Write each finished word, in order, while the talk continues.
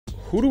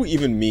who do we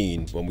even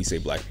mean when we say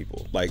black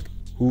people? Like,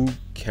 who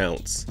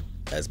counts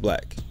as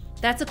black?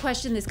 That's a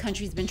question this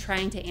country's been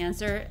trying to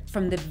answer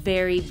from the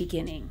very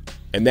beginning.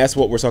 And that's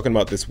what we're talking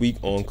about this week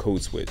on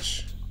Code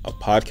Switch, a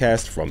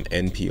podcast from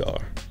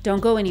NPR.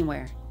 Don't go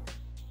anywhere.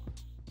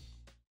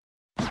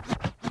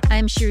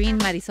 I'm Shireen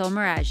Marisol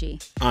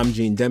Meraji. I'm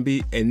Gene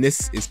Demby, and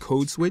this is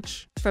Code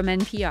Switch from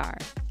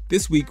NPR.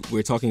 This week,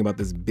 we're talking about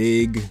this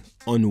big,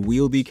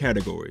 unwieldy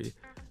category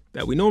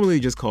that we normally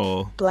just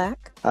call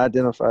black. I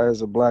identify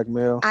as a black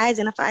male. I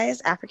identify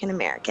as African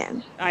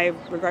American. I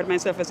regard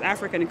myself as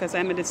African because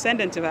I'm a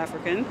descendant of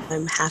African.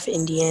 I'm half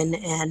Indian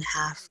and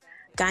half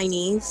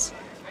Guyanese.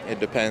 It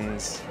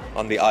depends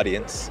on the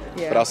audience,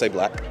 but I'll say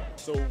black.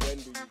 So when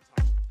do you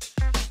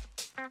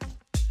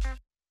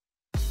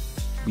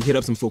We hit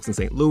up some folks in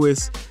St.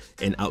 Louis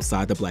and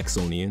outside the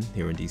Blacksonian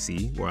here in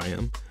D.C., where I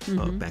am,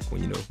 back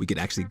when, we could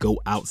actually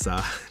go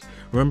outside.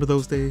 Remember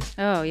those days?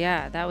 Oh,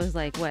 yeah. That was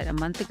like, what, a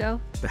month ago?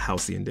 The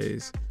halcyon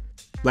days.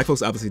 Black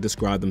folks obviously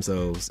describe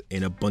themselves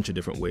in a bunch of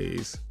different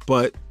ways.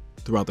 But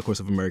throughout the course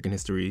of American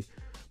history,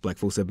 black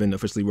folks have been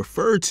officially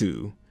referred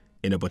to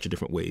in a bunch of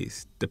different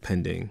ways,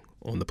 depending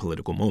on the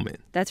political moment.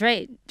 That's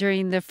right.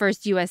 During the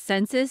first U.S.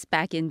 Census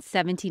back in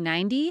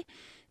 1790,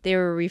 they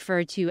were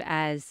referred to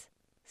as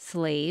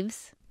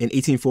slaves. In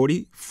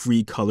 1840,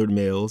 free colored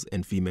males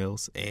and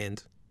females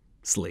and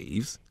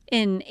slaves.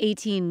 In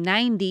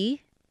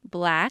 1890,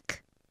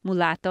 black,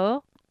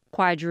 mulatto,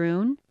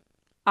 quadroon,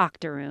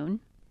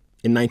 octoroon.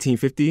 In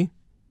 1950,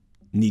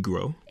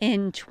 Negro.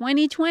 In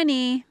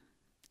 2020,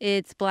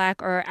 it's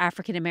black or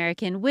African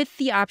American with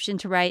the option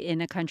to write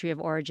in a country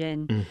of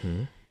origin.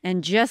 Mm-hmm.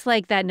 And just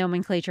like that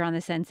nomenclature on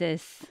the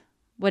census,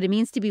 what it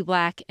means to be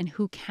black and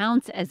who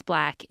counts as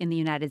black in the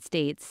United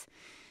States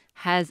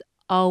has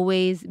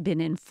always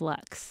been in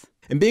flux.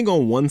 And being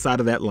on one side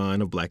of that line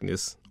of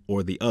blackness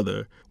or the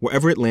other,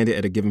 wherever it landed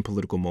at a given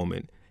political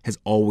moment, has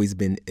always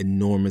been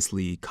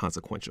enormously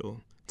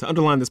consequential. To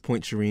underline this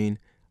point, Shireen,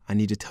 I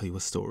need to tell you a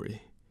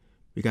story.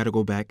 We got to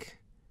go back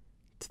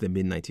to the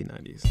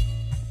mid-1990s.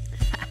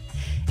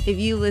 If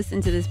you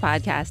listen to this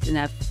podcast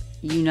enough,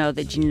 you know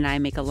that Gene and I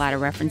make a lot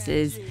of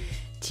references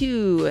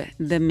to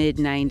the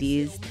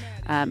mid-90s.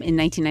 In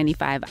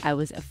 1995, I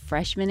was a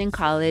freshman in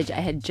college. I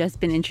had just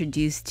been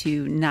introduced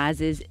to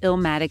Nas's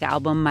Illmatic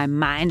album. My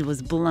mind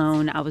was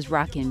blown. I was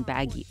rocking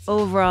baggy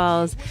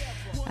overalls.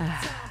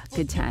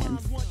 Good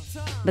times.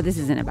 But this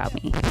isn't about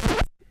me.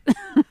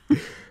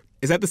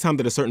 It's at this time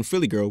that a certain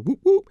Philly girl, whoop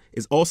whoop,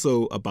 is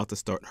also about to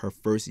start her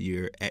first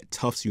year at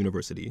Tufts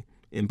University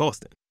in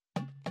Boston.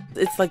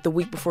 It's like the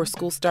week before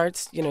school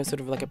starts, sort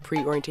of like a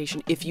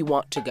pre-orientation if you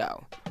want to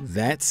go.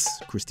 That's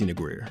Christina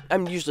Greer.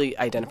 I'm usually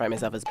identify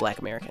myself as Black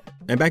American.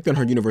 And back then,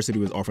 her university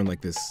was offering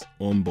like this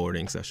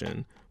onboarding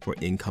session for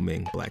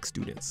incoming black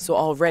students. So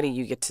already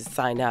you get to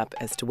sign up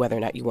as to whether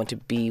or not you want to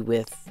be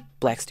with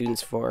black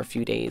students for a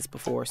few days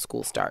before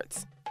school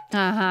starts.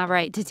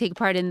 Right. To take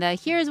part in the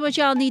here's what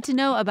y'all need to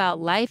know about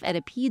life at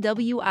a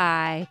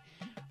PWI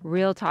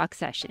Real Talk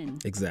session.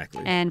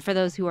 Exactly. And for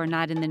those who are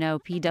not in the know,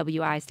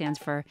 PWI stands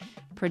for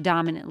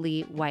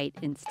Predominantly White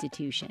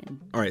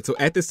Institution. All right. So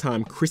at this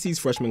time, Chrissy's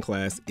freshman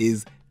class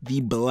is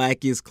the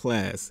blackest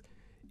class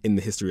in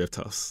the history of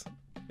Tufts.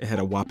 It had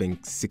a whopping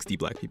 60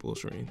 black people,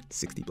 Shireen.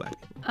 60 black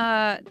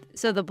people.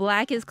 So the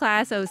blackest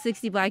class,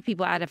 60 black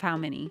people out of how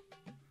many?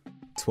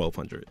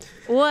 1,200.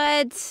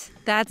 What?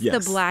 That's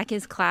Yes. the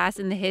blackest class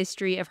in the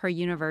history of her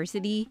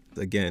university?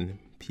 Again,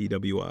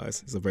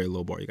 PWIs is a very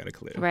low bar you got to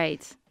clear.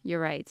 Right. You're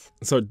right.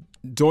 So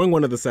during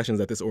one of the sessions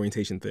at this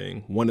orientation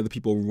thing, one of the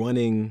people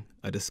running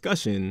a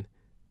discussion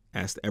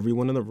asked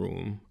everyone in the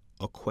room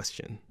a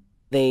question.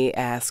 They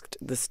asked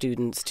the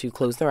students to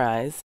close their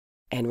eyes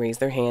and raise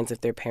their hands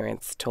if their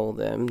parents told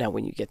them, now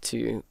when you get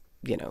to,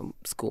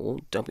 school,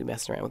 don't be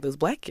messing around with those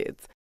black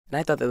kids. And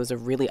I thought that was a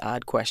really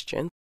odd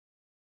question.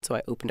 So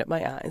I opened up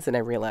my eyes and I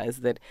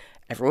realized that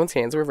everyone's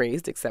hands were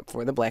raised except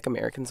for the Black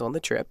Americans on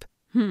the trip.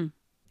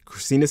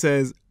 Christina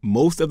says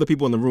most of the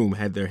people in the room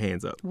had their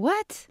hands up.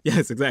 What?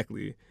 Yes,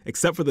 exactly.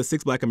 Except for the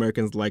 6 black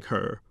Americans like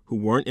her who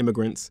weren't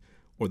immigrants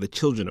or the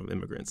children of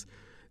immigrants.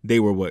 They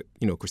were what,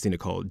 Christina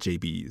called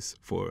JBs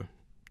for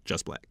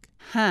just black.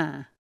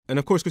 Huh. And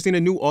of course,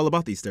 Christina knew all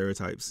about these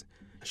stereotypes.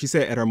 She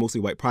said at her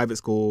mostly white private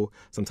school,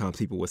 sometimes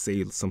people would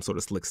say some sort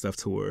of slick stuff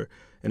to her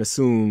and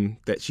assume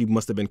that she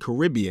must have been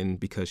Caribbean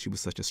because she was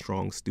such a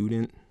strong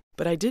student.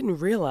 But I didn't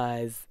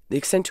realize the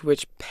extent to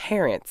which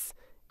parents,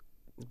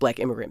 black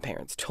immigrant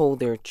parents, told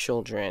their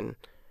children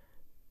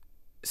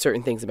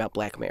certain things about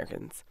black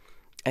Americans.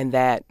 And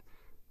that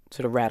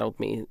sort of rattled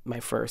me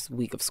my first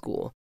week of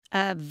school.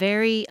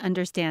 Very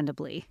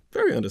understandably.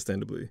 Very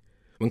understandably.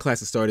 When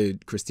classes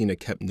started, Christina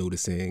kept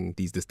noticing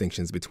these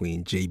distinctions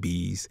between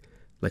JBs,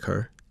 like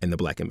her, and the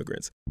black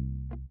immigrants.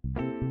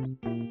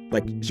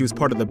 Like, she was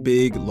part of the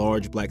big,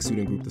 large black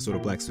student group, the sort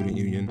of Black Student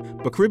Union.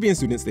 But Caribbean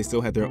students, they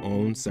still had their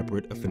own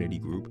separate affinity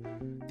group.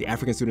 The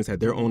African students had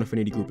their own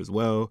affinity group as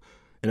well.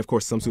 And of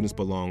course, some students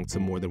belong to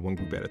more than one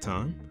group at a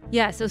time.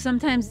 Yeah, so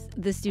sometimes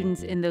the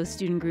students in those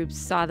student groups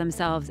saw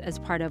themselves as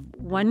part of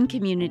one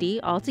community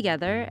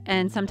altogether,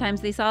 and sometimes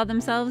they saw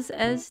themselves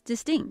as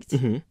distinct.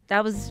 Mm-hmm.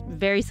 That was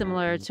very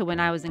similar to when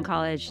I was in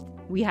college.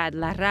 We had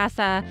La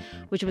Raza,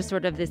 which was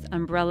sort of this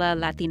umbrella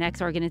Latinx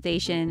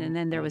organization, and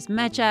then there was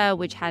Mecha,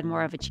 which had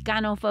more of a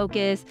Chicano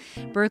focus.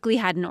 Berkeley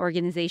had an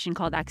organization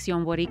called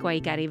Acción Boricua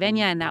y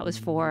Caribeña, and that was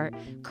for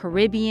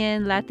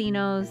Caribbean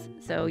Latinos.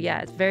 So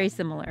yeah, it's very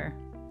similar.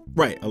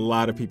 Right. A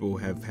lot of people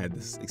have had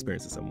this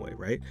experience in some way,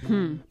 right?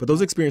 But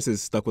those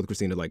experiences stuck with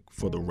Christina like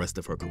for the rest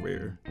of her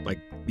career. Like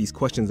these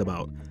questions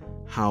about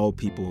how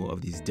people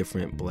of these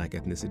different Black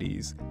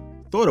ethnicities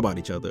thought about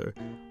each other,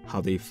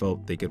 how they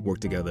felt they could work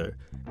together,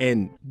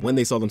 and when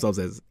they saw themselves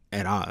as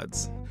at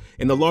odds.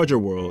 In the larger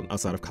world,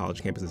 outside of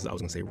college campuses, I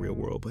was going to say real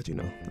world, but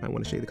I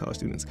want to shade the college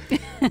students.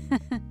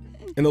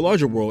 In the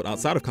larger world,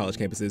 outside of college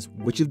campuses,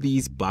 which of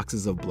these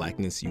boxes of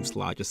Blackness you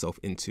slide yourself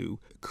into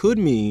could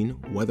mean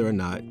whether or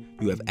not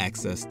you have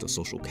access to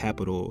social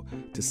capital,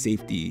 to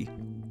safety,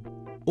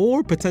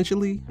 or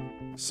potentially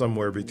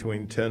somewhere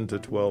between 10 to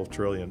 12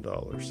 trillion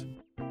dollars.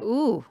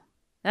 Ooh,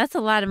 that's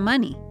a lot of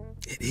money.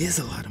 It is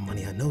a lot of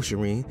money, I know,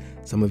 Shireen.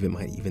 Some of it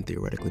might even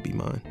theoretically be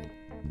mine.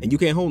 And you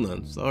can't hold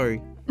none,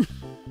 sorry.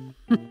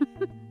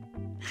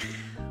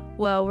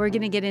 Well, we're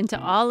going to get into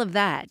all of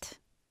that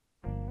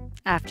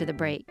after the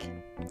break.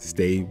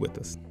 Stay with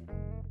us.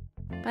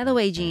 By the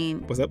way, Gene.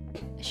 What's up?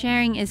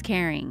 Sharing is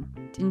caring.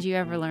 Didn't you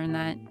ever learn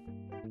that?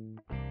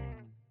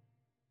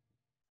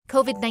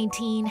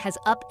 COVID-19 has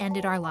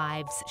upended our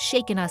lives,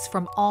 shaken us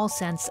from all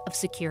sense of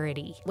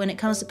security. When it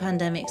comes to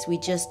pandemics, we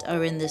just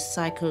are in this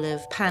cycle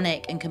of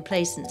panic and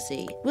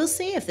complacency. We'll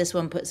see if this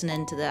one puts an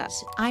end to that.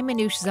 I'm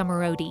Manoush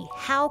Zomorodi.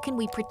 How can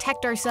we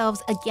protect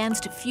ourselves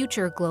against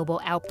future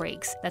global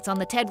outbreaks? That's on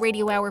the TED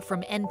Radio Hour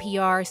from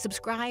NPR.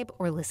 Subscribe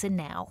or listen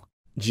now.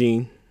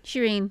 Gene.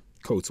 Shireen.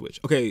 Code switch.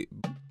 Okay,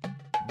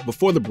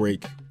 before the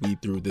break, we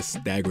threw this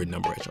staggering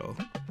number at y'all.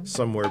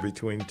 Somewhere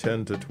between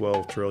 10 to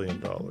 12 trillion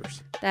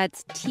dollars.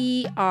 That's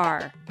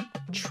TR.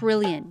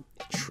 Trillion.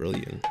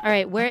 Trillion. All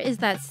right, where is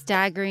that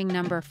staggering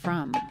number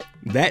from?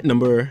 That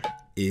number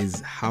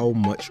is how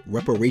much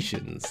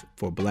reparations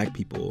for Black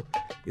people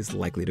is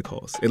likely to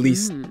cost, at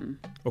least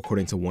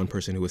according to one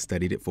person who has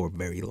studied it for a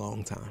very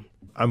long time.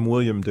 I'm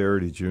William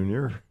Darity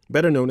Jr.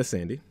 Better known as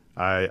Sandy.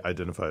 I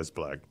identify as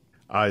Black.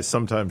 I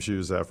sometimes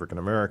use African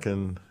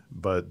American,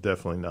 but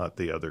definitely not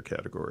the other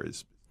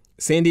categories.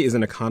 Sandy is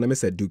an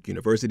economist at Duke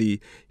University.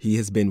 He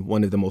has been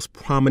one of the most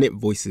prominent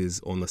voices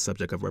on the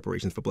subject of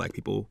reparations for Black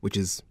people, which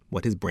is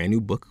what his brand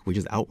new book, which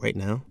is out right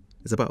now,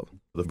 is about.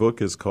 The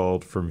book is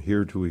called From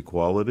Here to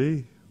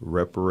Equality,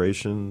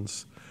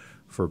 Reparations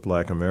for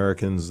Black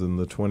Americans in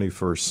the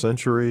 21st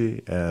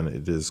Century, and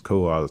it is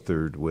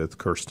co-authored with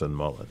Kirsten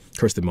Mullen.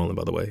 Kirsten Mullen,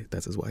 by the way,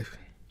 that's his wife.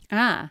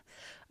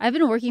 I've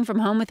been working from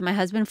home with my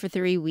husband for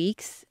 3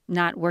 weeks,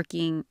 not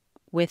working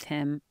with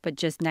him, but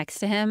just next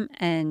to him,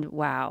 and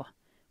wow.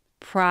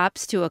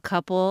 Props to a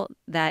couple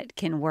that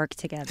can work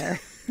together.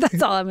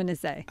 That's all I'm going to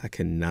say. I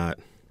cannot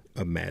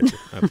imagine.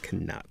 I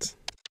cannot.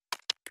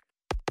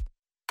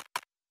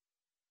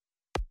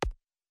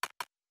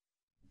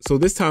 So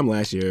this time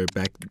last year,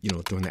 back,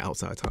 during the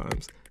outside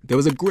times, there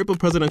was a grip of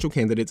presidential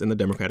candidates in the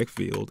Democratic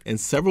field, and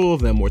several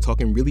of them were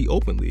talking really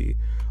openly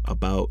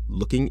about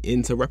looking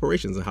into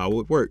reparations and how it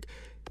would work.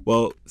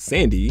 Well,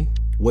 Sandy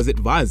was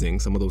advising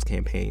some of those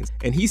campaigns,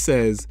 and he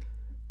says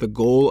the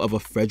goal of a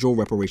federal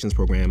reparations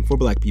program for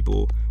Black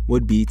people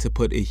would be to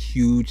put a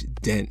huge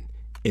dent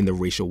in the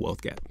racial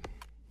wealth gap.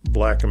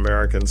 Black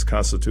Americans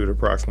constitute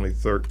approximately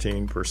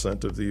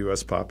 13% of the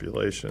U.S.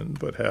 population,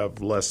 but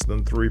have less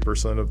than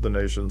 3% of the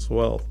nation's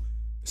wealth.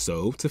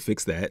 So, to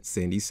fix that,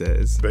 Sandy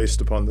says,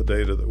 based upon the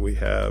data that we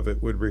have,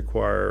 it would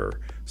require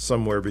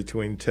somewhere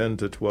between 10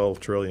 to 12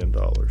 trillion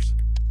dollars.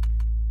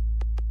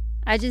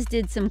 I just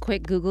did some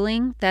quick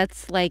Googling.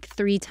 That's like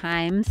 3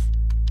 times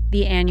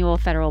the annual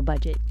federal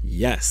budget.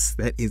 Yes,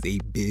 that is a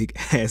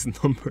big-ass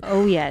number.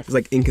 Oh, yes. It's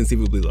like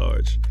inconceivably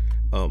large.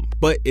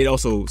 But it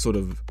also sort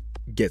of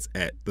gets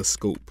at the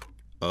scope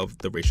of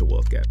the racial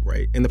wealth gap,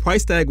 right? And the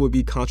price tag would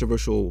be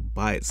controversial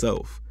by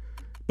itself.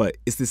 But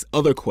it's this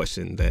other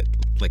question that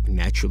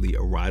naturally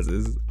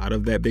arises out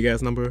of that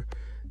big-ass number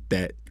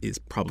that is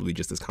probably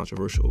just as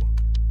controversial,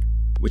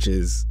 which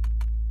is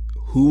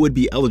who would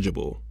be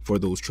eligible for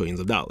those trillions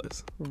of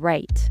dollars?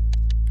 Right.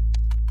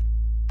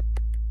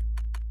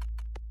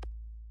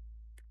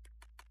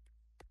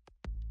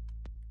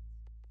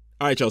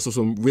 All right, y'all, so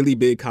some really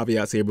big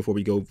caveats here before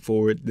we go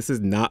forward. This is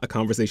not a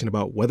conversation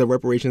about whether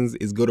reparations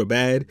is good or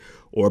bad,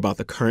 or about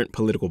the current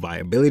political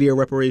viability of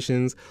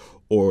reparations,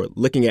 or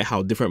looking at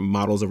how different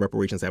models of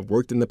reparations have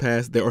worked in the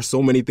past. There are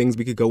so many things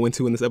we could go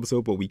into in this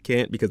episode, but we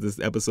can't because this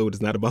episode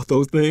is not about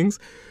those things.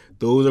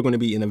 Those are going to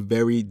be in a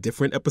very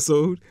different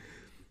episode.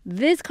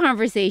 This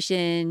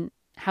conversation,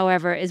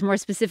 however, is more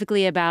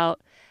specifically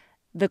about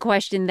the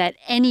question that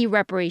any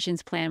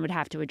reparations plan would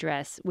have to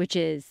address, which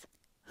is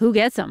who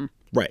gets them?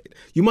 Right.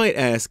 You might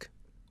ask,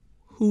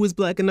 who is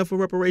black enough for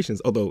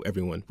reparations? Although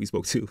everyone we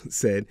spoke to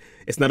said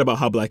it's not about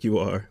how black you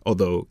are,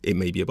 although it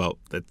may be about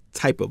the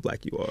type of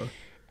black you are.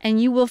 And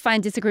you will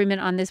find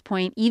disagreement on this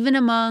point even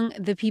among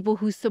the people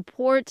who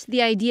support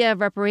the idea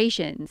of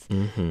reparations.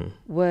 Mm-hmm.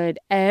 Would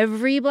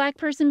every black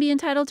person be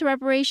entitled to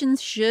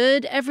reparations?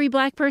 Should every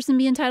black person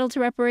be entitled to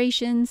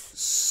reparations?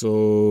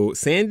 So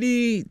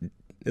Sandy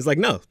is like,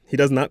 no, he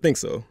does not think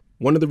so.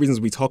 One of the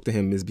reasons we talked to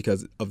him is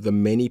because of the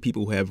many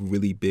people who have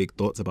really big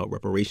thoughts about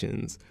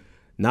reparations.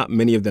 Not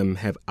many of them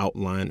have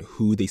outlined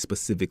who they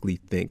specifically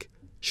think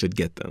should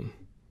get them.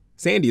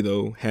 Sandy,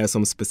 though, has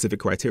some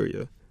specific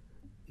criteria.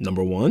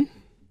 Number one,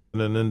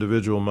 an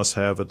individual must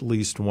have at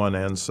least one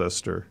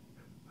ancestor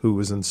who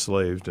was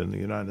enslaved in the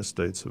United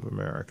States of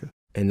America.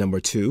 And number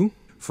two,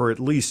 for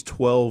at least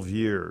 12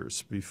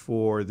 years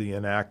before the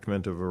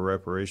enactment of a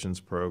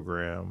reparations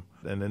program,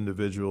 an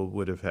individual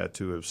would have had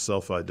to have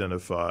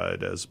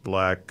self-identified as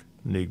black,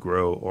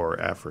 Negro, or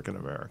African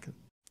American.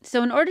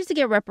 So in order to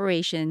get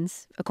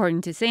reparations,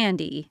 according to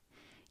Sandy,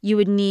 you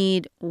would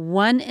need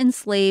one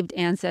enslaved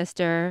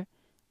ancestor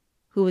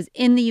who was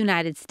in the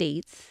United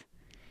States,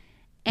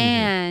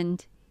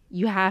 and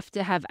you have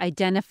to have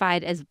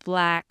identified as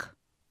black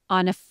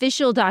on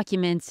official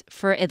documents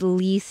for at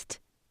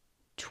least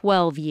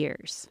 12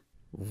 years.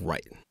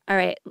 Right. All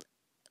right.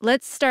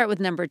 Let's start with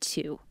number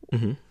two.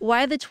 Mm-hmm.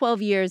 Why the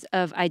 12 years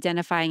of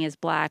identifying as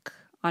black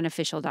on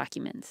official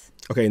documents?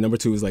 Okay, number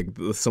two is like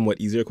the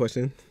somewhat easier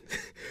question.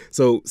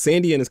 So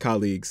Sandy and his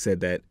colleagues said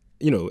that,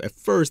 at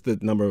first the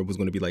number was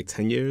going to be like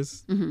 10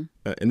 years.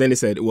 Mm-hmm. And then they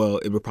said, well,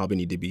 it would probably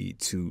need to be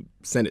 2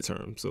 Senate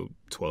terms. So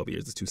 12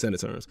 years is 2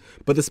 Senate terms.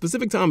 But the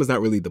specific time is not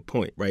really the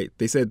point, right?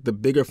 They said the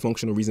bigger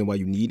functional reason why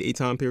you need a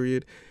time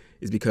period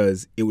is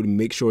because it would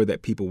make sure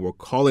that people were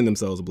calling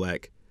themselves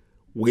black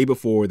way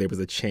before there was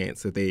a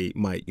chance that they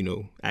might,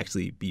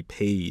 actually be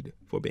paid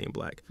for being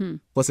black.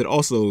 Plus, it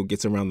also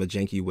gets around the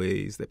janky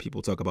ways that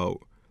people talk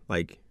about,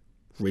 like,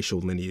 racial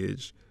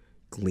lineage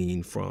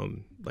gleaned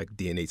from, like,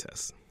 DNA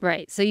tests.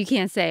 Right. So you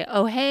can't say,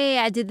 oh, hey,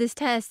 I did this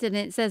test and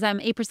it says I'm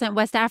 8%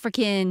 West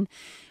African.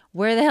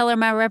 Where the hell are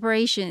my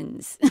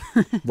reparations?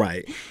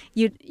 Right.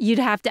 You'd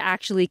have to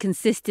actually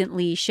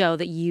consistently show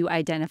that you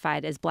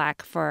identified as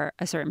black for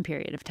a certain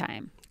period of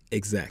time.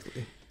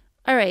 Exactly.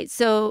 All right.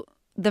 So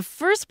the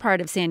first part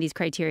of Sandy's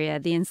criteria,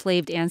 the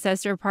enslaved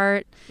ancestor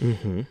part,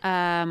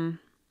 that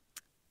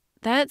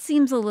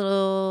seems a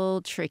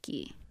little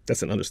tricky.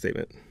 That's an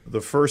understatement.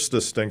 The first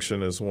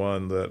distinction is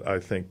one that I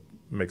think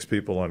makes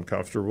people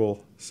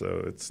uncomfortable.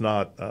 So it's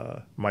not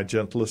my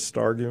gentlest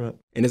argument.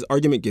 And his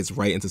argument gets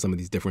right into some of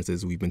these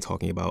differences we've been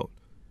talking about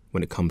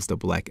when it comes to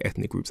black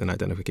ethnic groups and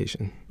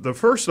identification. The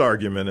first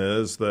argument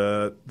is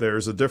that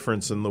there's a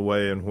difference in the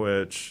way in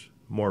which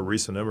more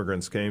recent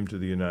immigrants came to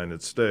the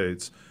United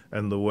States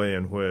and the way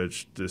in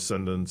which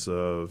descendants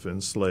of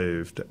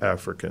enslaved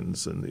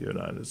Africans in the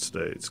United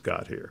States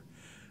got here.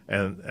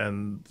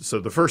 And so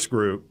the first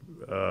group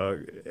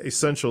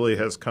essentially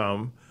has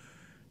come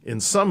in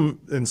some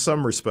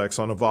respects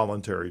on a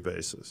voluntary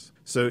basis.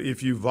 So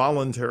if you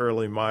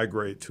voluntarily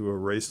migrate to a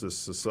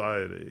racist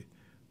society,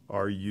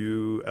 are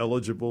you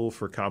eligible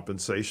for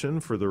compensation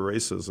for the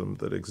racism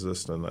that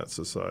exists in that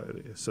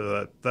society?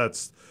 So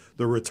that's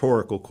the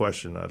rhetorical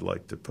question I'd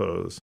like to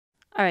pose.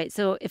 All right.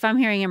 So if I'm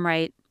hearing him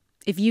right,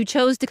 if you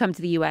chose to come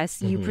to the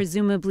U.S., you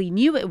presumably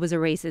knew it was a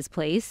racist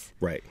place.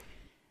 Right.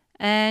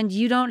 And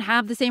you don't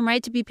have the same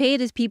right to be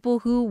paid as people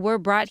who were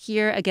brought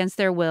here against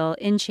their will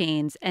in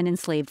chains and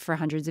enslaved for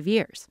hundreds of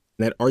years.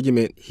 That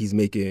argument he's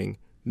making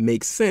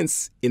makes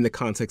sense in the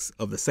context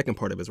of the second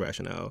part of his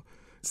rationale.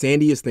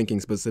 Sandy is thinking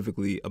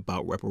specifically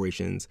about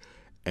reparations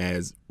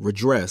as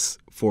redress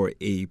for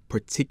a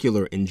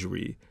particular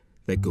injury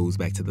that goes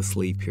back to the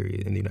slave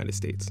period in the United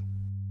States.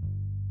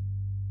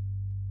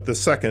 The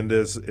second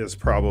is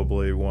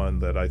probably one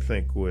that I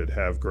think would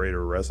have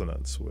greater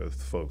resonance with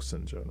folks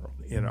in general.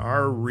 In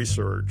our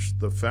research,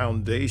 the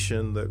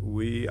foundation that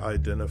we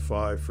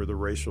identify for the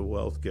racial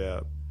wealth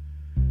gap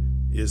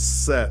is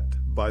set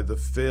by the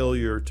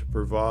failure to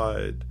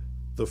provide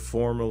the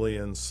formerly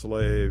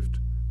enslaved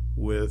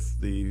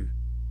with the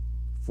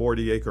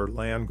 40-acre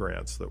land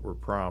grants that were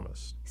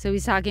promised. So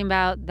he's talking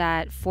about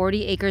that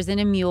 40 acres in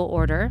a mule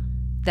order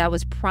that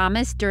was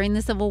promised during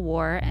the Civil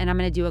War. And I'm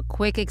going to do a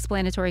quick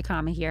explanatory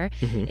comma here.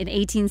 In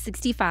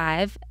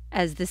 1865,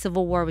 as the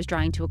Civil War was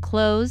drawing to a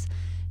close,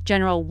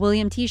 General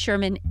William T.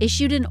 Sherman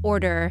issued an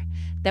order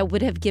that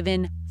would have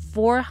given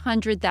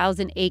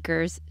 400,000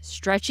 acres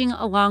stretching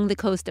along the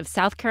coast of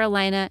South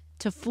Carolina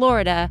to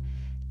Florida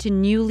to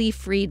newly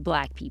freed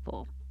black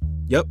people.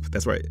 Yep,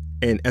 that's right.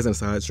 And as an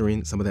aside,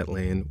 Shireen, some of that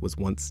land was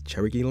once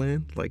Cherokee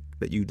land, like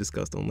that you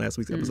discussed on last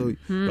week's episode.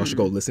 Y'all should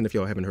go listen if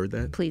y'all haven't heard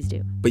that. Please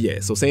do. But yeah,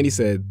 so Sandy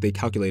said they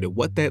calculated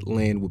what that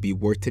land would be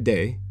worth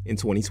today in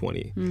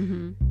 2020.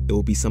 It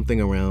will be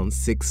something around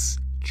 $6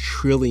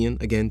 trillion,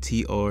 again,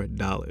 TR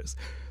dollars.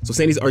 So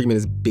Sandy's argument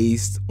is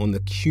based on the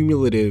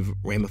cumulative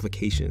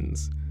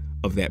ramifications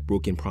of that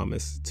broken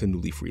promise to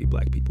newly freed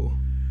black people.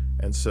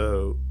 And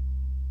so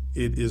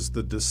it is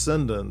the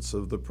descendants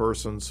of the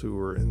persons who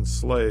were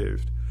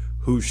enslaved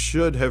who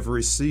should have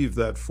received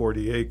that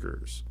 40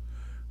 acres,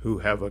 who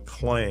have a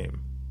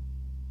claim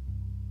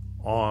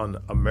on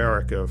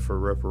America for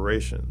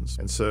reparations.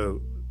 And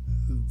so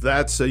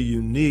that's a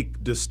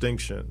unique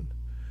distinction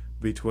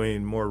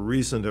between more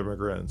recent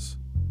immigrants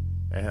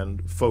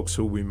and folks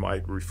who we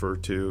might refer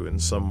to in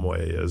some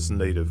way as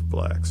native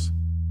blacks.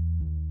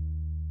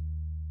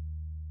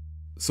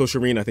 So,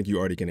 Shireen, I think you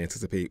already can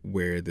anticipate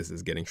where this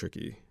is getting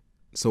tricky.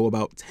 So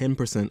about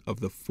 10% of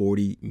the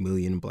 40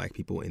 million black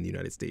people in the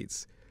United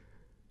States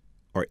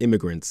are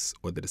immigrants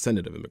or the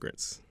descendant of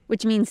immigrants.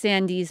 Which means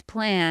Sandy's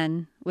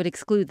plan would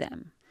exclude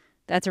them.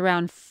 That's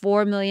around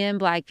 4 million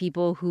black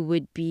people who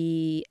would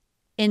be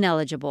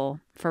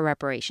ineligible for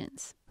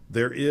reparations.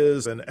 There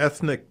is an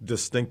ethnic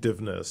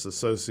distinctiveness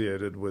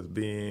associated with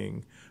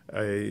being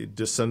a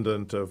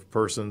descendant of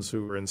persons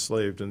who were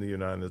enslaved in the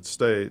United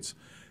States,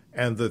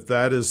 and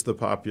that is the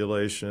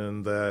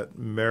population that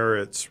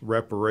merits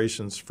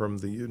reparations from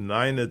the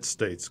United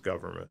States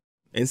government.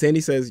 And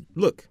Sandy says,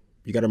 look,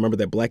 you got to remember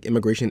that black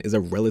immigration is a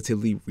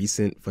relatively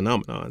recent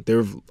phenomenon. There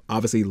have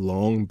obviously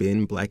long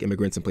been black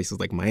immigrants in places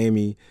like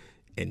Miami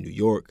and New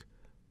York,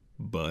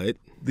 but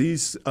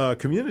these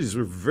communities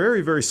were a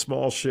very, very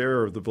small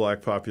share of the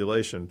black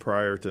population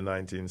prior to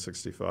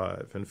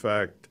 1965. In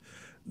fact,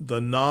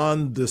 the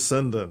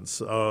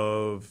non-descendants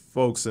of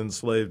folks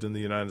enslaved in the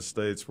United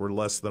States were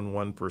less than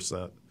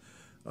 1%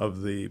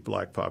 of the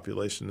black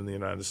population in the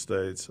United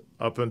States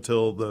up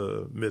until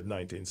the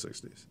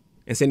mid-1960s.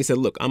 And Sandy said,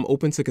 look, I'm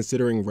open to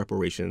considering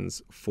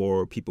reparations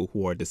for people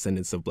who are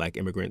descendants of black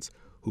immigrants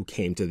who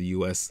came to the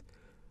U.S.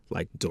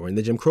 like during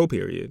the Jim Crow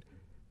period.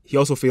 He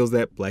also feels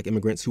that black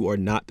immigrants who are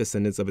not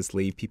descendants of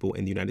enslaved people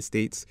in the United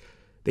States,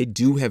 they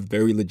do have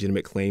very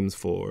legitimate claims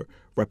for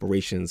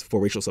reparations, for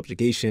racial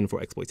subjugation,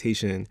 for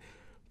exploitation.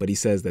 But he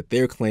says that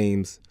their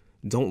claims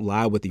don't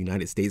lie with the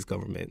United States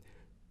government,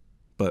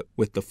 but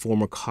with the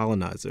former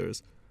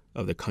colonizers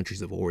of their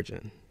countries of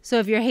origin. So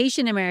if you're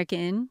Haitian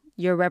American,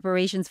 your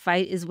reparations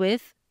fight is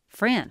with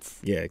France.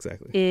 Yeah,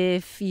 exactly.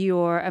 If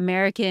you're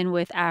American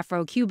with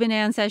Afro-Cuban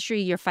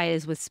ancestry, your fight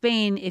is with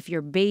Spain. If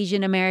you're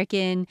Bayesian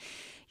American,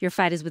 your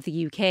fight is with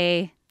the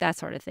UK, that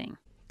sort of thing.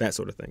 That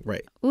sort of thing,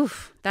 right.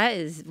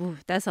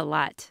 That's a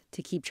lot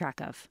to keep track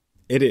of.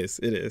 It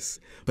is.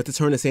 But to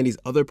turn to Sandy's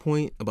other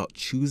point about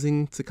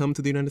choosing to come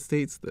to the United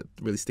States, the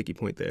really sticky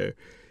point there,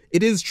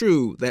 it is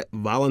true that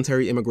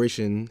voluntary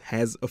immigration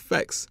has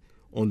effects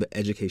on the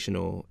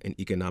educational and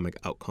economic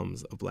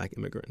outcomes of black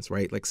immigrants,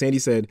 right? Like Sandy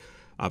said,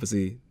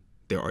 obviously,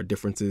 there are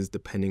differences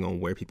depending on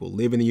where people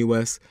live in the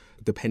U.S.,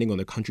 depending on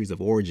their countries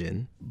of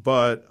origin.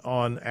 But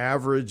on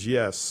average,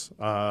 yes,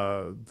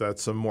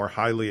 that's a more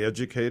highly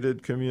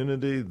educated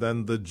community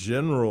than the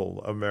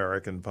general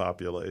American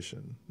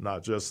population,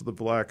 not just the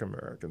black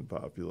American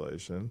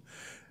population.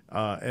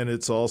 And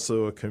it's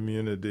also a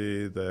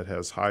community that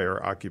has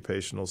higher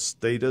occupational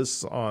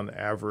status on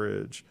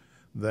average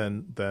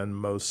than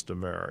most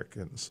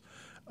Americans.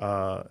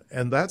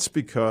 And that's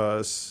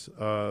because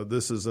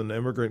this is an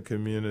immigrant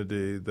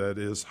community that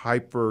is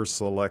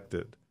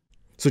hyper-selected.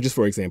 So just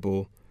for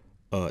example,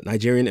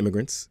 Nigerian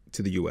immigrants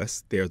to the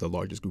U.S., they are the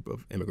largest group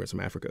of immigrants from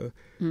Africa,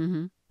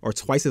 are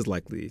twice as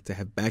likely to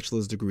have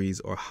bachelor's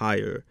degrees or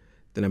higher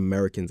than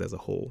Americans as a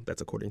whole.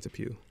 That's according to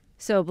Pew.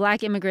 So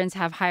black immigrants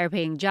have higher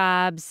paying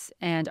jobs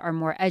and are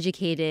more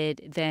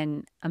educated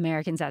than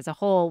Americans as a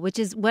whole, which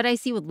is what I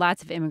see with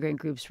lots of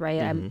immigrant groups,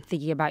 right? I'm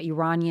thinking about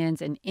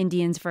Iranians and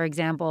Indians, for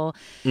example.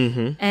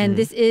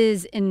 This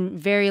is in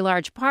very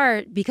large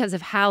part because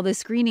of how the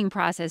screening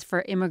process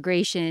for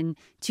immigration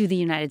to the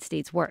United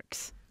States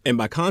works. And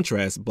by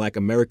contrast, black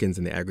Americans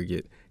in the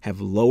aggregate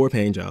have lower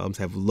paying jobs,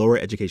 have lower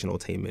educational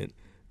attainment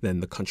than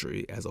the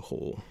country as a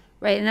whole.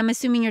 Right. And I'm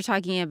assuming you're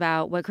talking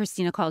about what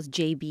Christina calls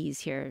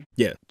JBs here.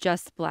 Yeah.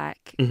 Just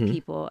black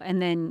people.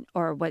 And then,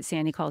 or what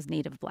Sandy calls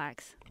native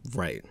blacks.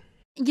 Right.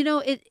 You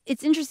know,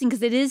 it's interesting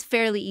because it is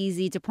fairly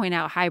easy to point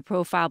out high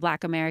profile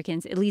black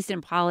Americans, at least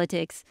in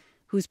politics,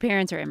 whose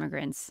parents are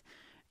immigrants.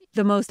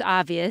 The most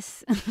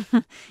obvious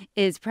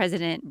is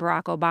President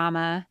Barack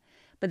Obama.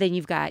 But then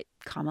you've got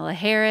Kamala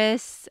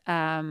Harris,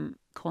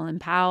 Colin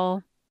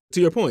Powell.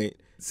 To your point,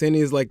 Sandy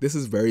is like, this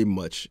is very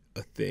much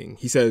a thing.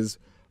 He says,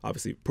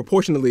 obviously,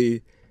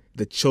 proportionally,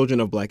 the children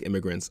of black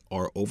immigrants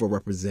are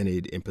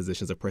overrepresented in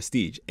positions of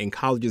prestige in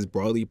colleges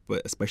broadly,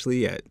 but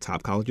especially at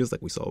top colleges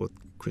like we saw with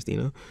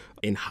Christina,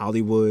 in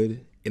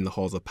Hollywood, in the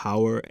halls of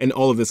power. And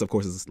all of this, of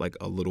course, is like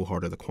a little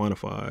harder to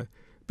quantify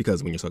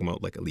because when you're talking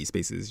about like elite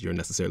spaces, you're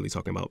necessarily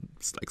talking about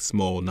like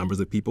small numbers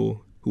of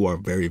people who are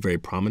very, very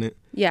prominent.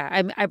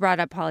 Yeah, I brought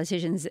up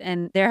politicians,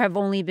 and there have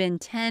only been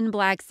 10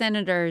 black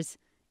senators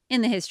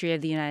in the history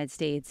of the United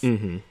States.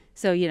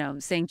 So, you know,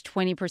 saying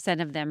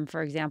 20% of them,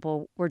 for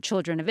example, were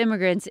children of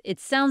immigrants, it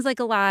sounds like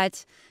a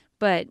lot,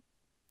 but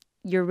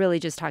you're really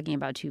just talking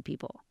about two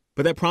people.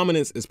 But that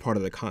prominence is part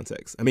of the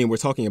context. I mean, we're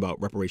talking about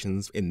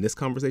reparations in this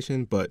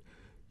conversation, but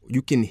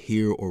you can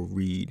hear or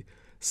read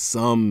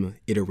some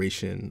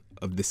iteration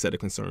of this set of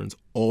concerns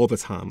all the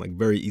time, like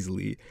very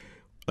easily.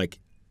 Like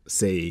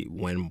say,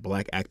 when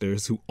black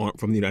actors who aren't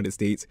from the United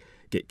States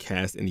get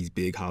cast in these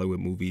big Hollywood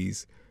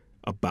movies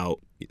about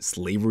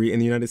slavery in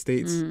the United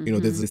States. You know,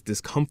 there's this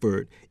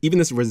discomfort, even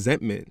this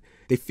resentment.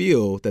 They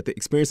feel that the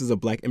experiences of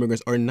black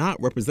immigrants are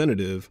not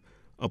representative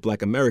of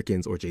black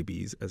Americans, or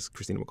JBs, as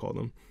Christina would call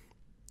them,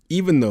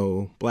 even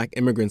though black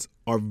immigrants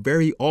are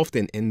very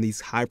often in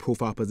these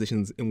high-profile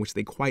positions in which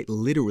they quite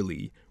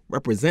literally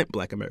represent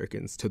black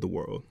Americans to the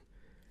world.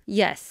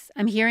 Yes,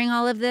 I'm hearing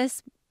all of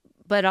this,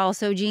 but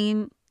also,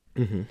 Gene,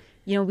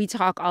 you know, we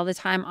talk all the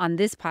time on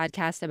this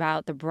podcast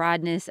about the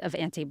broadness of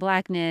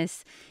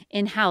anti-blackness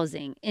in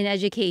housing, in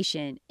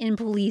education, in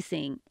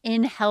policing,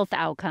 in health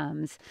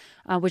outcomes,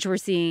 which we're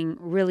seeing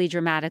really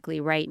dramatically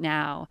right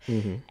now.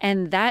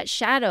 And that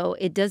shadow,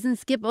 it doesn't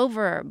skip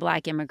over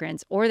black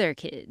immigrants or their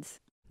kids.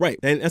 Right.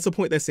 And that's a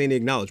point that Sandy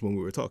acknowledged when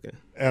we were talking.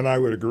 And I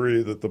would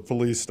agree that the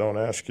police don't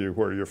ask you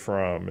where you're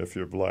from if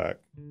you're black.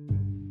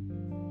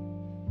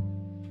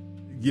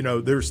 You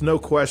know, there's no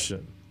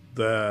question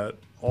that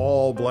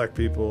all black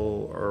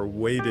people are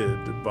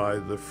weighted by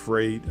the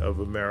freight of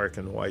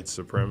American white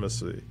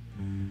supremacy.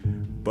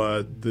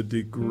 But the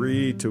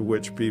degree to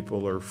which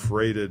people are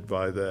freighted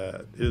by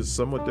that is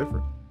somewhat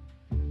different.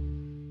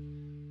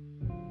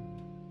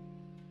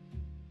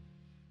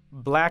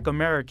 Black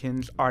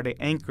Americans are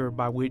the anchor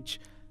by which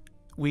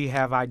we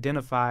have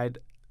identified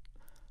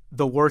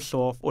the worse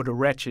off or the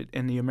wretched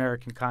in the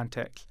American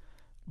context.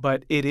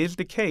 But it is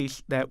the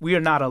case that we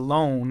are not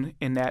alone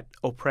in that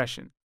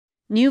oppression.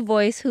 New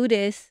voice, who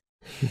dis?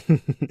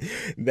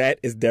 That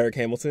is Derek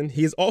Hamilton.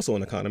 He is also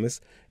an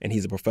economist, and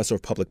he's a professor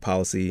of public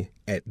policy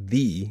at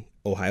the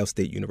Ohio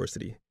State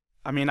University.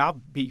 I mean,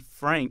 I'll be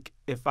frank,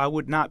 if I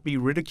would not be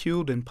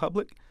ridiculed in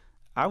public,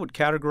 I would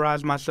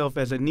categorize myself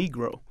as a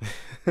Negro.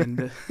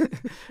 And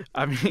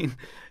I mean,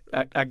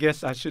 I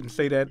guess I shouldn't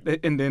say that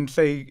and then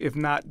say, if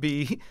not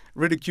be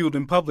ridiculed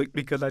in public,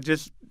 because I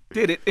just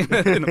did it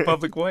in a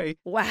public way.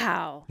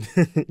 Wow.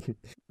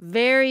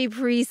 Very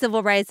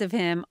pre-civil rights of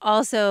him.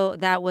 Also,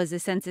 that was a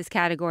census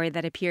category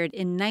that appeared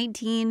in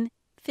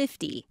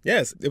 1950.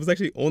 Yes, it was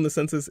actually on the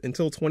census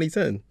until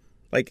 2010.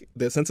 Like,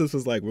 the census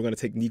was like, we're going to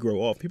take Negro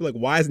off. People are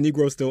like, why is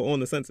Negro still on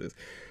the census?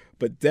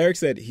 But Derek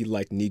said he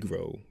liked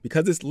Negro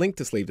because it's linked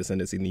to slave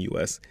descendants in the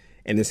U.S.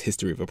 and this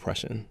history of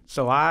oppression.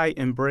 So I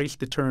embrace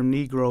the term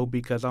Negro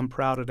because I'm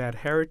proud of that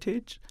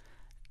heritage.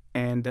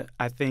 And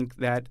I think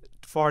that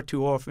far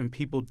too often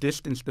people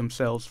distance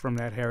themselves from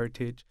that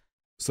heritage.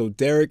 So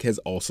Derek has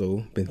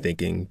also been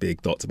thinking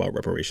big thoughts about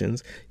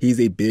reparations. He's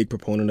a big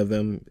proponent of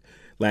them.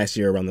 Last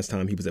year, around this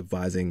time, he was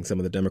advising some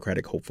of the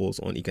Democratic hopefuls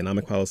on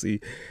economic policy.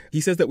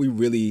 He says that we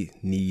really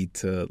need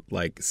to,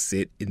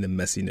 sit in the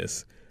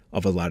messiness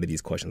of a lot of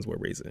these questions we're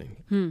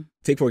raising.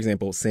 Take, for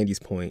example, Sandy's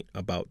point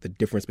about the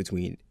difference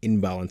between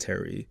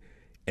involuntary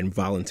and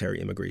voluntary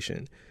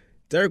immigration.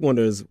 Derek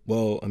wonders,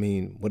 well, I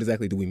mean, what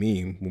exactly do we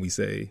mean when we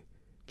say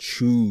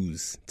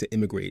choose to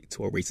immigrate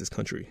to a racist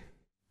country?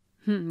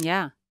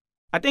 Yeah.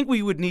 I think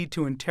we would need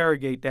to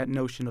interrogate that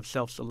notion of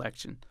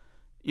self-selection.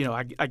 You know,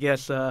 I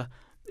guess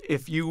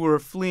if you were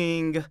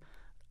fleeing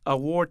a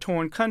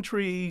war-torn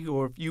country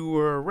or if you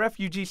were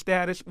refugee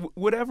status,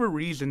 whatever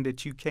reason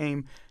that you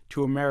came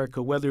to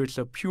America, whether it's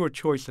a pure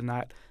choice or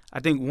not, I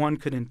think one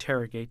could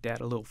interrogate that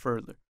a little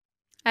further.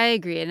 I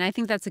agree, and I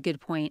think that's a good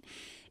point.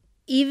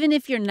 Even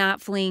if you're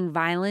not fleeing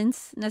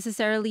violence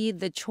necessarily,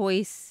 the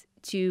choice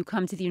to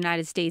come to the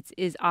United States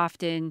is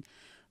often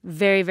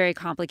very, very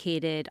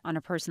complicated on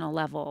a personal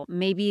level.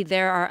 Maybe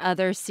there are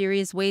other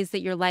serious ways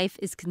that your life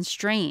is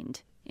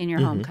constrained in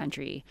your home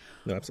country.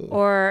 No, absolutely.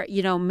 Or,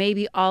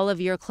 maybe all of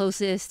your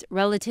closest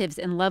relatives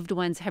and loved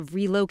ones have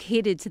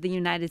relocated to the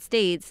United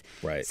States.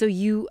 Right. So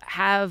you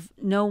have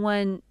no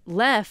one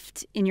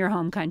left in your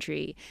home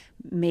country.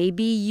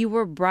 Maybe you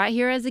were brought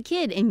here as a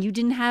kid and you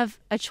didn't have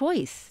a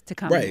choice to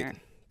come here. Right.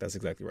 That's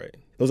exactly right.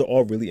 Those are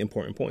all really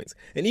important points.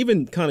 And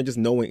even kind of just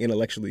knowing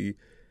intellectually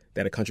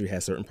that a country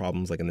has certain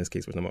problems, like in this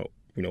case, we're talking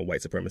about,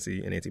 white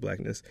supremacy and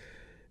anti-blackness,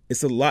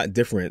 it's a lot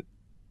different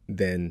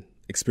than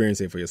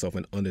experiencing it for yourself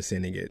and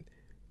understanding it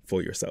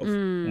for yourself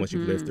once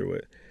you've lived through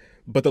it.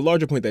 But the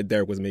larger point that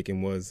Derek was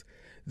making was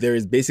there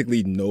is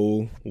basically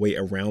no way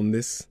around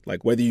this.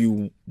 Like, whether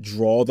you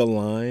draw the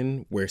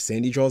line where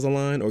Sandy draws a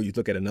line or you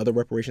look at another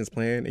reparations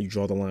plan and you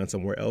draw the line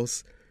somewhere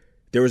else,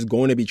 there is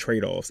going to be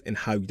trade-offs in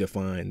how you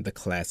define the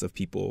class of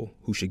people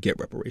who should get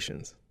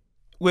reparations.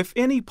 With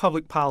any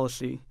public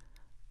policy,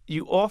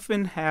 you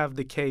often have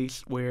the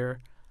case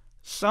where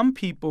some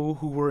people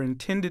who were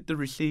intended to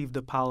receive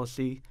the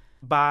policy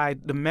by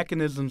the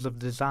mechanisms of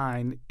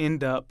design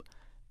end up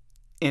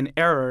in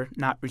error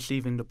not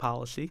receiving the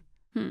policy.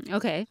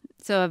 Okay.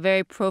 So a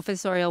very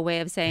professorial way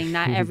of saying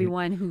not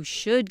everyone who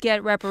should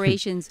get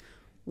reparations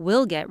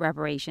will get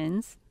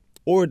reparations.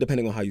 Or,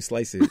 depending on how you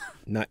slice it,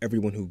 not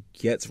everyone who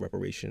gets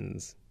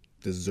reparations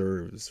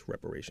deserves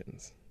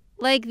reparations.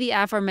 Like the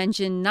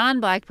aforementioned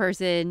non-Black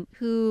person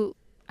who,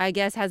 I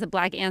guess, has a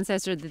Black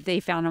ancestor that they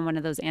found on one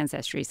of those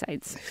ancestry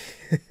sites.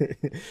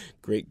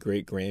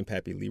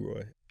 Great-great-grandpappy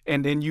Leroy.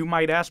 And then you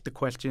might ask the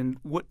question,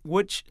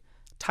 which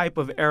type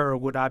of error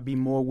would I be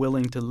more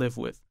willing to live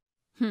with?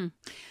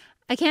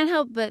 I can't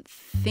help but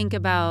think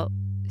about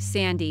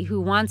Sandy,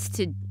 who wants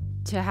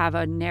to have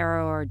a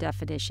narrower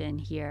definition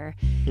here,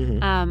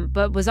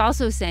 but was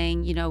also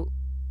saying,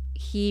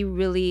 he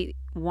really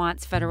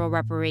wants federal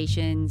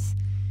reparations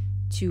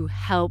to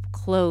help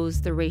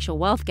close the racial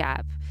wealth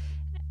gap.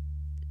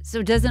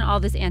 So doesn't all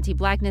this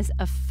anti-Blackness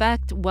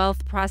affect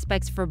wealth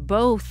prospects for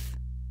both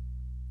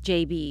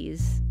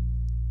JBs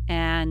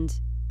and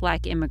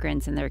Black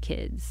immigrants and their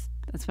kids?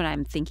 That's what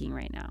I'm thinking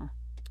right now.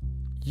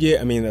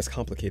 Yeah, I mean, that's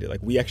complicated.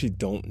 Like, we actually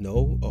don't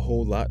know a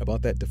whole lot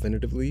about that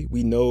definitively.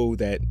 We know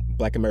that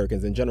Black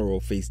Americans in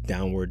general face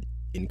downward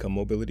income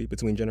mobility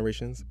between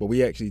generations, but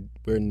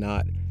we're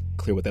not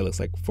clear what that looks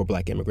like for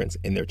Black immigrants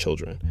and their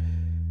children.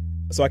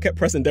 So I kept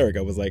pressing Derek.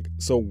 I was like,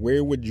 so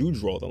where would you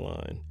draw the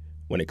line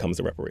when it comes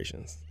to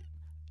reparations?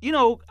 In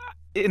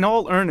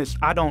all earnest,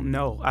 I don't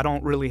know. I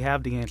don't really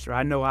have the answer.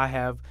 I know I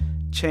have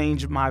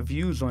changed my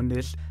views on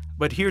this,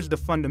 but here's the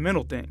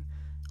fundamental thing.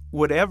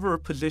 Whatever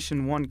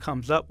position one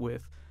comes up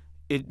with,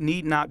 it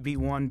need not be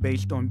one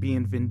based on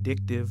being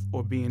vindictive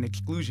or being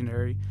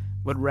exclusionary,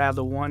 but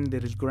rather one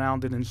that is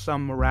grounded in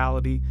some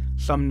morality,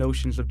 some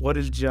notions of what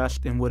is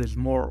just and what is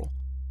moral.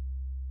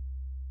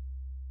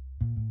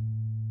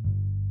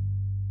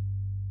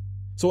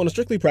 So on a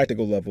strictly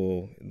practical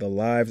level, the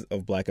lives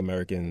of Black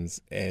Americans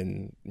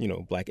and,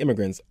 Black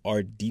immigrants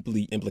are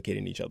deeply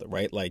implicated in each other,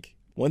 right? Like,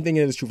 one thing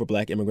that is true for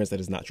Black immigrants that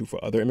is not true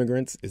for other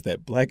immigrants is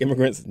that Black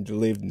immigrants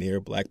live near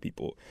Black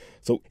people.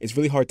 So it's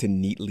really hard to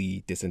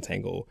neatly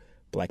disentangle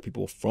Black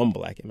people from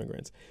Black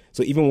immigrants.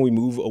 So even when we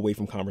move away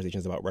from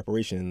conversations about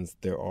reparations,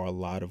 there are a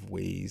lot of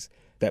ways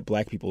that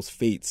Black people's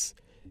fates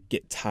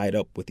get tied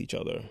up with each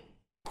other.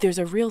 There's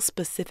a real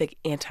specific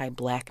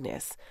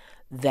anti-Blackness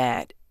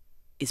that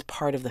is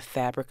part of the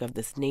fabric of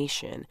this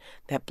nation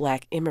that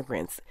Black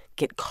immigrants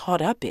get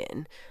caught up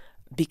in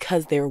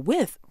because they're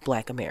with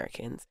Black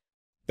Americans.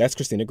 That's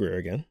Christina Greer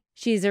again.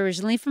 She's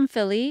originally from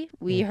Philly.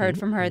 We heard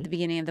from her at the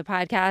beginning of the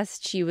podcast.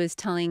 She was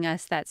telling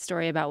us that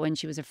story about when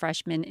she was a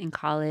freshman in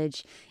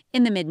college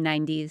in the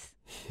mid-90s.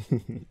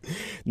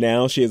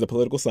 Now she is a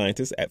political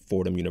scientist at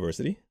Fordham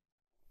University.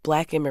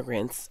 Black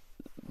immigrants,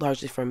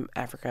 largely from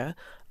Africa,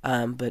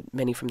 but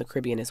many from the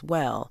Caribbean as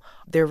well,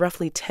 they're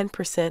roughly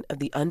 10% of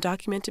the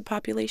undocumented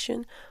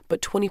population,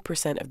 but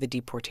 20% of the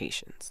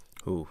deportations.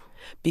 Ooh.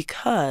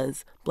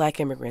 Because Black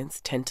immigrants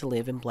tend to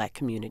live in Black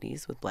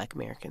communities with Black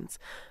Americans.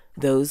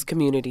 Those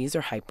communities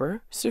are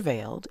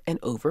hyper-surveilled and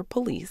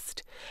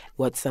over-policed.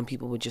 What some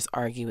people would just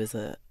argue is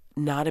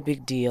not a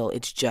big deal,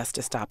 it's just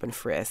a stop and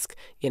frisk,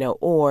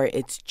 or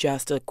it's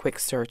just a quick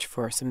search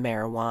for some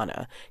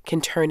marijuana,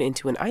 can turn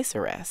into an ICE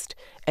arrest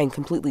and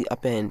completely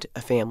upend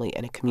a family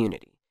and a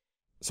community.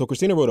 So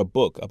Christina wrote a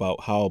book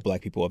about how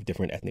Black people of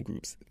different ethnic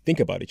groups think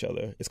about each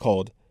other. It's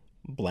called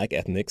Black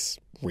Ethnics,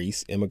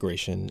 Race,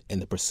 Immigration,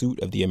 and the Pursuit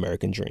of the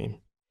American Dream.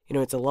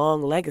 It's a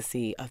long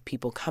legacy of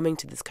people coming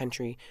to this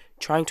country,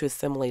 trying to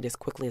assimilate as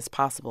quickly as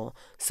possible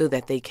so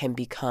that they can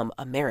become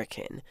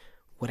American,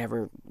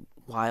 whatever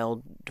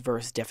wild,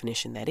 diverse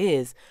definition that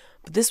is.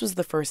 But this was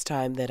the first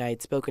time that I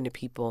had spoken to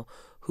people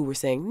who were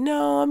saying,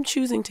 no, I'm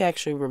choosing to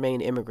actually remain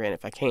immigrant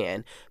if I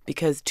can,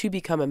 because to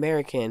become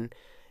American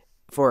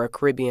for a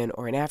Caribbean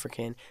or an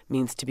African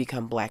means to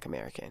become Black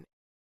American.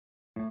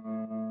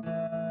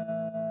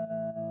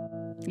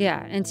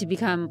 Yeah, and to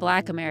become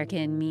Black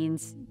American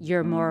means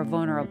you're more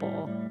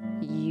vulnerable.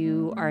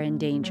 You are in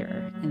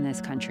danger in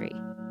this country.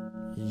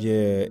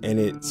 Yeah, and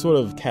it sort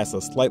of casts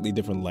a slightly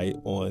different light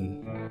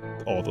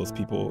on all those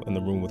people in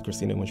the room with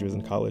Christina when she was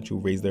in college who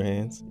raised their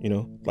hands,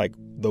 like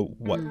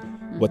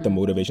what the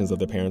motivations of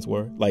their parents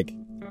were. Like,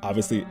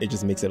 obviously, it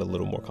just makes it a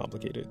little more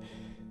complicated.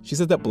 She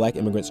says that Black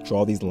immigrants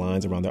draw these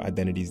lines around their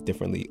identities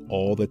differently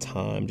all the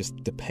time, just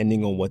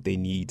depending on what they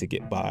need to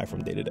get by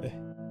from day to day.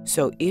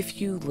 So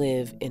if you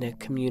live in a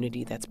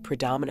community that's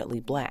predominantly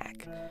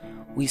Black,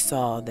 we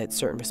saw that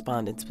certain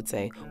respondents would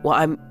say,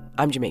 well,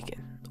 I'm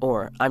Jamaican,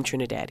 or I'm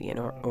Trinidadian,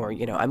 or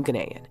I'm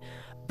Ghanaian.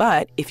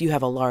 But if you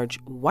have a large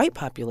white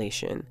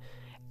population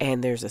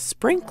and there's a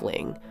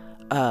sprinkling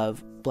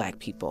of Black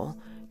people,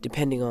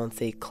 depending on,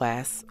 say,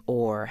 class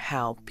or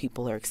how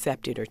people are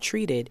accepted or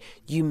treated,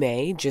 you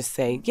may just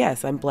say,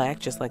 yes, I'm Black,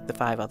 just like the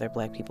 5 other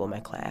Black people in my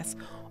class.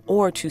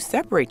 Or to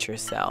separate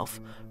yourself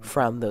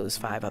from those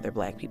 5 other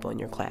Black people in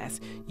your class,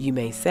 you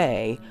may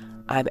say,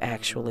 I'm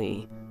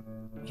actually,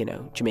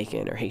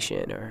 Jamaican or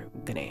Haitian or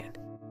Ghanaian.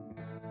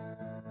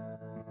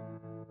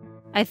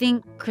 I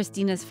think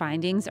Christina's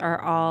findings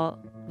are all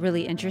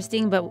really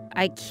interesting, but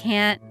I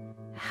can't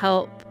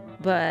help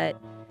but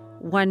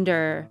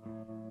wonder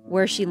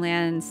where she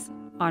lands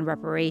on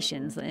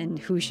reparations and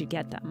who should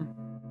get them.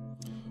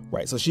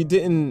 Right, so she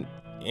didn't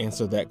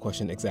answer that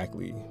question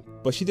exactly.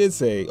 But she did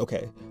say,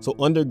 okay, so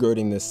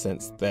undergirding this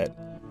sense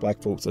that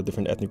Black folks of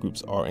different ethnic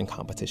groups are in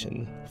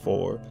competition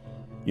for,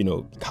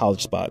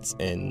 college spots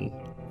and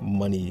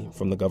money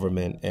from the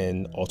government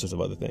and all sorts of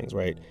other things,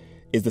 right,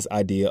 is this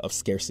idea of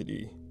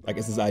scarcity. Like,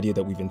 it's this idea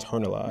that we've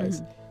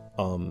internalized.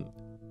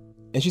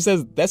 And she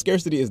says that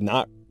scarcity is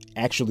not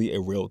actually a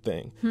real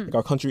thing. Like,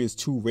 our country is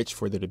too rich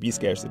for there to be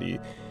scarcity.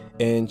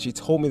 And she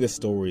told me this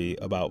story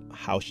about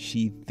how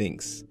she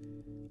thinks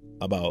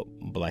about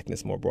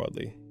Blackness more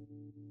broadly.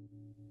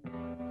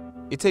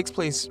 It takes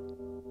place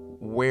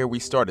where we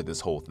started this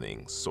whole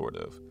thing, sort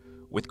of,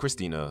 with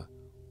Christina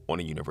on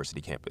a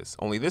university campus.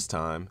 Only this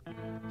time,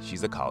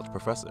 she's a college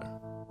professor.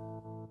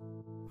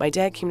 My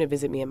dad came to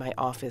visit me at my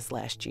office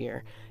last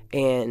year,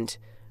 and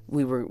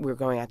we were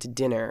going out to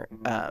dinner,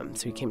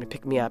 so he came to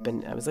pick me up,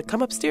 and I was like,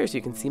 come upstairs so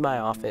you can see my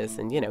office,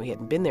 and, he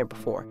hadn't been there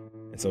before.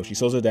 And so she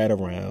shows her dad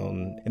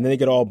around, and then they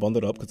get all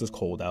bundled up because it's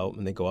cold out,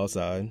 and they go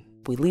outside.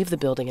 We leave the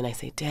building, and I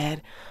say,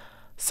 Dad,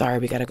 sorry,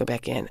 we got to go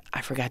back in.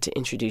 I forgot to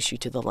introduce you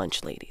to the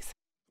lunch ladies.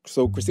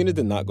 So Christina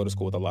did not go to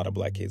school with a lot of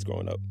Black kids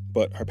growing up,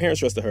 but her parents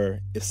stressed to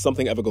her, if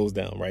something ever goes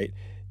down, right,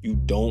 you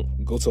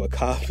don't go to a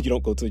cop, you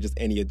don't go to just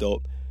any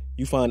adult,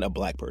 you find a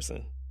Black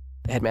person.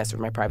 The headmaster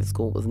of my private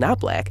school was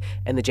not Black,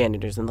 and the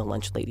janitors and the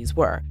lunch ladies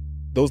were.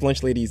 Those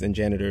lunch ladies and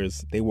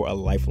janitors, they were a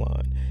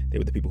lifeline. They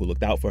were the people who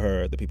looked out for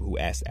her, the people who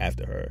asked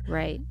after her.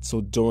 Right.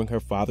 So during her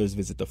father's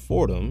visit to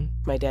Fordham...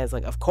 My dad's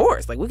like, of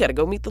course, we got to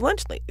go meet the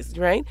lunch ladies,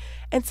 right?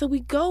 And so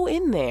we go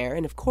in there,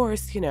 and of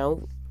course, a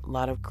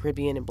lot of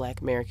Caribbean and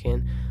Black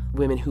American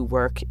women who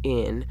work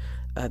in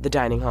the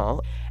dining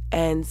hall,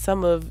 and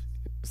some of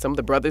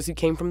the brothers who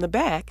came from the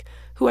back,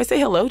 who I say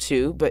hello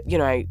to, but,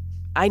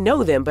 I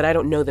know them, but I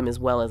don't know them as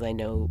well as I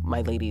know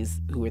my ladies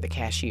who are the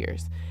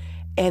cashiers.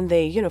 And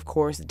they, of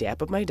course,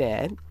 dap up my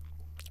dad.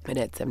 My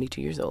dad's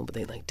 72 years old, but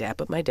they, dap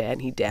up my dad,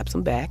 and he daps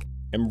them back.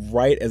 And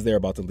right as they're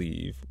about to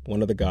leave,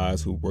 one of the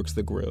guys who works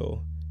the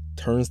grill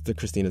turns to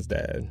Christina's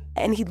dad.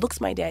 And he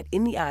looks my dad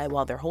in the eye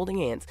while they're holding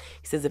hands.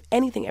 He says, if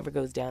anything ever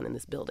goes down in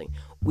this building,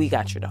 we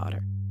got your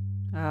daughter.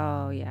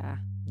 Oh, yeah.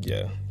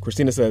 Yeah.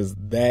 Christina says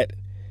that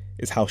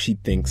is how she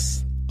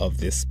thinks of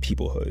this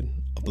peoplehood,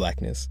 of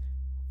Blackness.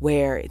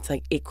 Where it's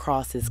it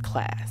crosses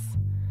class,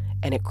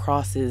 and it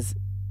crosses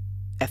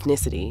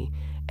ethnicity,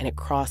 and it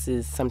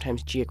crosses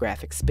sometimes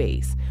geographic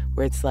space,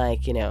 where it's I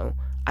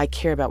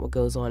care about what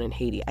goes on in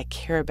Haiti. I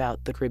care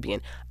about the Caribbean.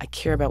 I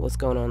care about what's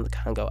going on in the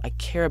Congo. I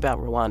care about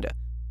Rwanda.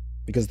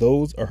 Because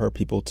those are her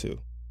people too.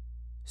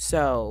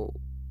 So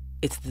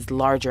it's this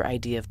larger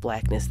idea of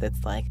Blackness that's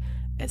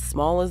as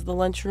small as the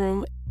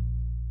lunchroom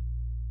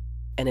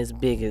and as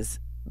big as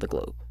the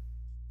globe.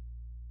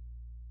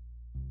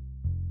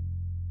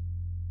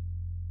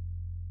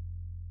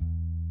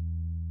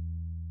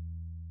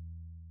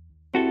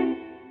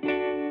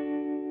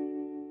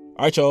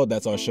 All right, y'all,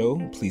 that's our show.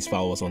 Please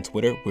follow us on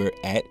Twitter. We're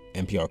at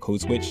NPR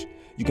Code Switch.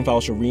 You can follow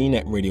Shireen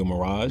at Radio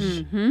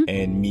Mirage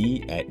and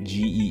me at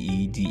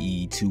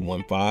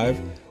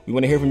GEEDE215. We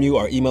want to hear from you.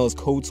 Our email is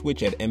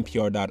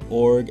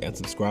codeswitch@npr.org, and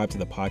subscribe to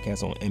the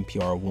podcast on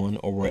NPR One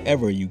or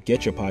wherever you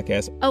get your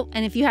podcasts. Oh,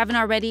 and if you haven't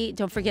already,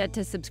 don't forget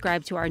to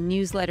subscribe to our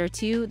newsletter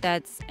too.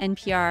 That's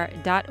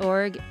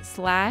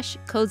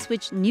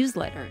npr.org/codeswitch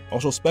newsletter.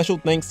 Also, special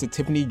thanks to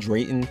Tiffany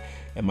Drayton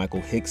and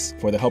Michael Hicks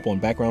for the help on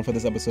background for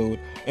this episode.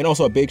 And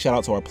also a big shout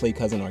out to our play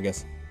cousin, or I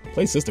guess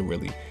play sister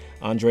really,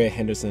 Andrea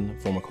Henderson,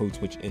 former Code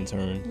Switch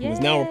intern, who is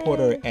now a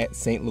reporter at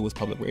St. Louis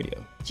Public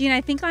Radio. Gene, I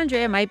think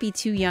Andrea might be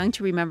too young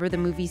to remember the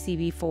movie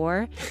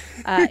CB4.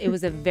 It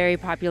was a very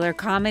popular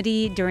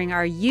comedy during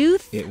our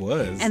youth. It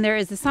was. And there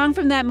is a song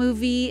from that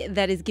movie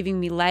that is giving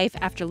me life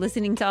after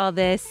listening to all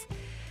this.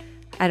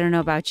 I don't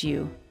know about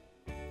you.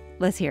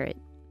 Let's hear it.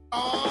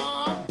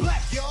 I'm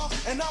black, y'all,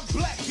 and I'm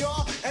black,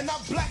 y'all, and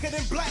I'm blacker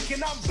than black,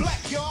 and I'm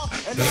black, y'all,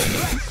 and I'm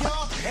black,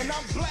 y'all, and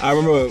I'm black. I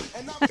remember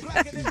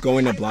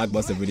going to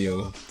Blockbuster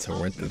Video to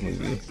rent this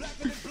movie.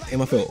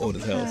 Damn, I feel old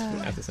as hell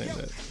after saying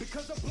that.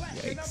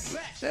 Yikes.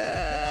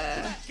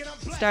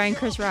 Starring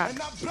Chris Rock.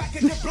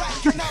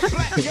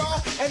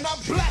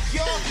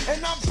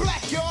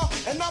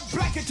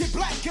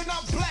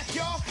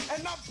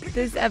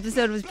 This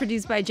episode was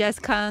produced by Jess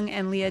Kung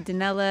and Leah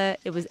Donnella.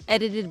 It was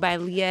edited by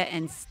Leah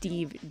and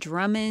Steve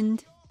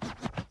Drummond.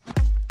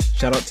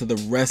 Shout out to the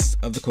rest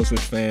of the Code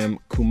Switch fam: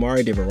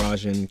 Kumari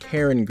Devarajan,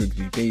 Karen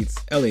Grigsby Bates,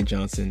 L.A.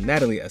 Johnson,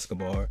 Natalie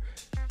Escobar.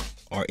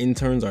 Our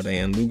interns are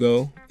Diane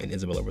Lugo and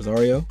Isabella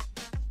Rosario.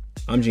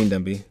 I'm Gene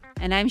Demby.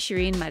 And I'm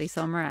Shireen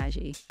Marisol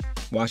Meraji.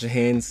 Wash your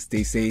hands,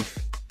 stay safe,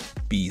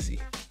 be easy.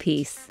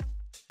 Peace.